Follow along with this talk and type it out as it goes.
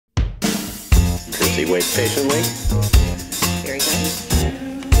Kersey waits patiently. Very good.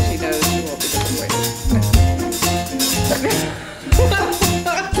 She knows she won't be disappointed.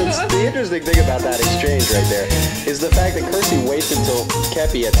 The interesting thing about that exchange right there is the fact that Kersey waits until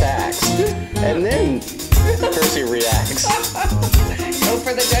Kepi attacks, and then Kersey reacts. Go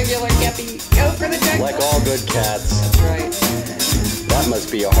for the jugular, Kepi. Go for the jugular. Like all good cats. That's right. That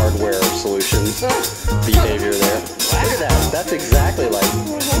must be a hardware solution behavior there. Look at that. That's exactly like